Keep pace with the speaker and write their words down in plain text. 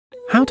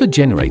How to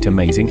generate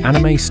amazing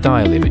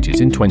anime-style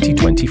images in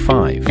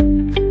 2025.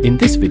 In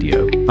this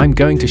video, I'm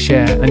going to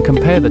share and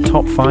compare the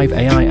top 5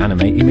 AI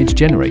anime image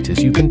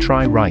generators you can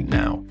try right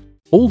now.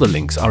 All the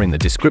links are in the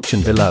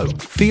description below.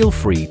 Feel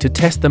free to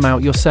test them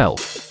out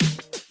yourself.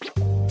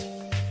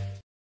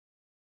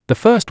 The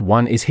first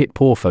one is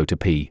HitPaw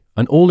FotorPea,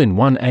 an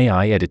all-in-one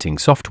AI editing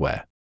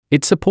software.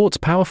 It supports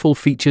powerful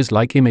features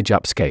like image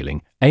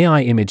upscaling,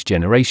 AI image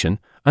generation,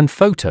 and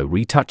photo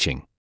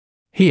retouching.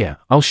 Here,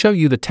 I'll show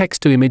you the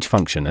text-to-image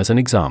function as an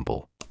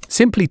example.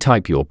 Simply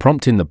type your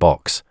prompt in the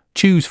box,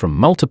 choose from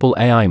multiple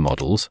AI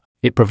models,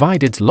 it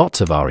provides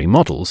lots of RE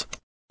models,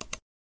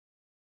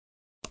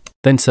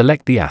 then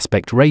select the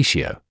aspect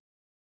ratio,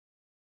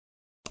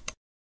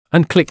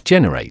 and click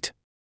Generate.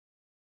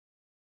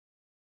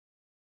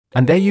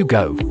 And there you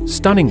go,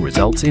 stunning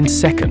results in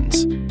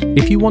seconds.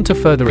 If you want to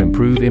further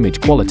improve image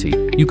quality,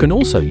 you can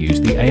also use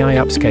the AI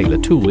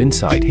Upscaler tool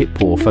inside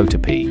HitPaw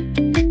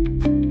FotorPea.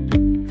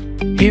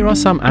 Here are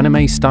some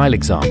anime-style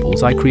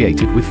examples I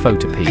created with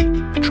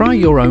FotorPea. Try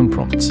your own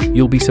prompts,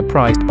 you'll be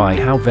surprised by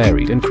how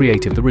varied and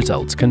creative the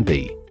results can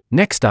be.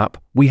 Next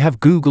up, we have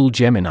Google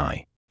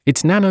Gemini.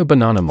 Its Nano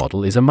banana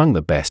model is among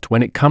the best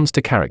when it comes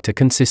to character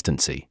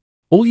consistency.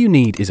 All you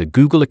need is a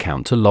Google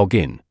account to log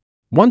in.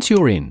 Once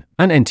you're in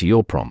and enter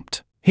your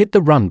prompt, hit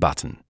the Run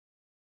button.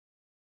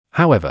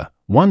 However,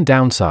 one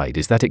downside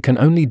is that it can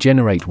only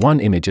generate one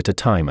image at a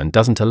time and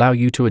doesn't allow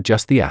you to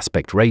adjust the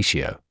aspect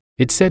ratio.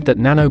 It's said that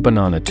Nano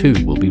Banana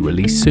 2 will be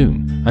released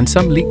soon, and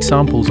some leaked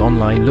samples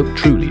online look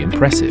truly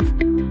impressive.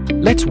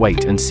 Let's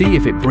wait and see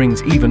if it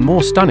brings even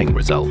more stunning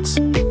results.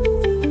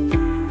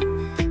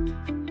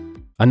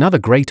 Another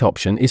great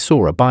option is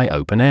Sora by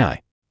OpenAI.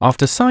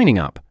 After signing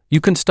up,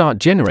 you can start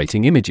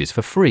generating images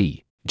for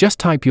free. Just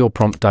type your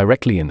prompt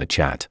directly in the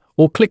chat,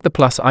 or click the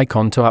plus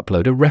icon to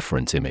upload a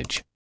reference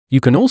image.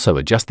 You can also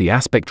adjust the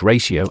aspect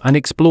ratio and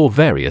explore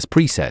various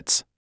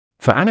presets.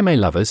 For anime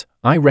lovers,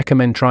 I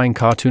recommend trying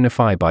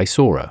Cartoonify by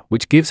Sora,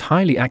 which gives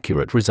highly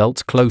accurate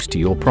results close to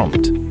your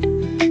prompt.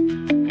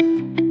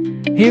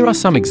 Here are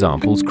some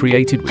examples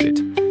created with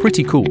it.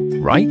 Pretty cool,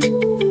 right?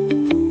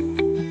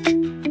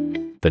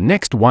 The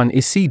next one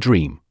is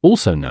Seedream,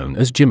 also known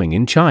as Jimeng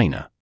in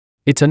China.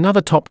 It's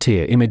another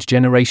top-tier image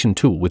generation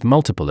tool with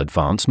multiple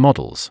advanced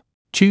models.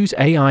 Choose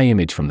AI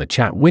image from the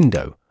chat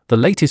window. The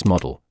latest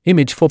model,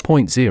 Image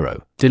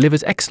 4.0,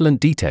 delivers excellent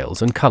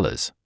details and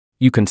colors.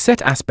 You can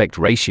set aspect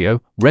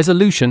ratio,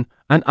 resolution,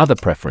 and other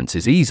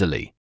preferences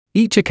easily.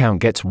 Each account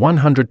gets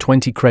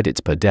 120 credits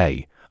per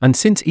day, and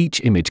since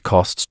each image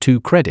costs 2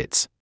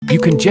 credits, you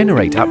can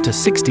generate up to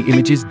 60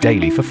 images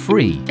daily for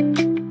free.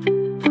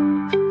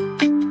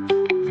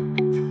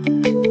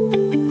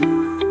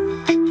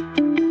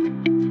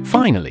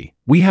 Finally,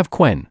 we have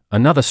Qwen,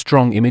 another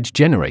strong image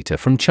generator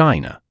from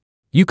China.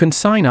 You can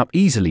sign up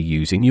easily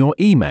using your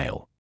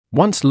email.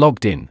 Once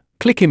logged in,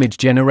 click Image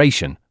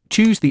Generation,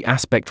 choose the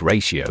aspect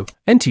ratio,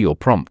 enter your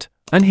prompt,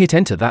 and hit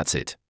enter. That's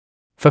it.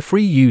 For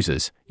free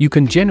users, you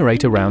can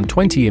generate around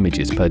 20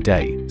 images per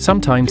day,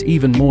 sometimes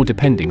even more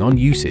depending on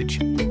usage.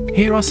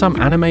 Here are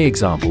some anime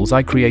examples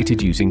I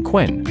created using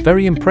Qwen,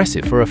 very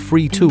impressive for a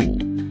free tool.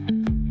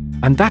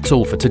 And that's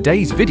all for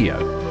today's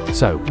video.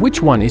 So, which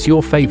one is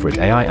your favorite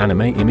AI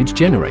anime image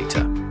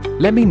generator?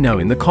 Let me know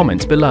in the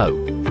comments below.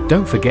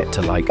 Don't forget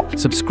to like,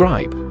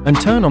 subscribe,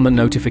 and turn on the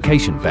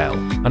notification bell,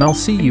 and I'll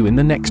see you in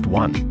the next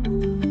one.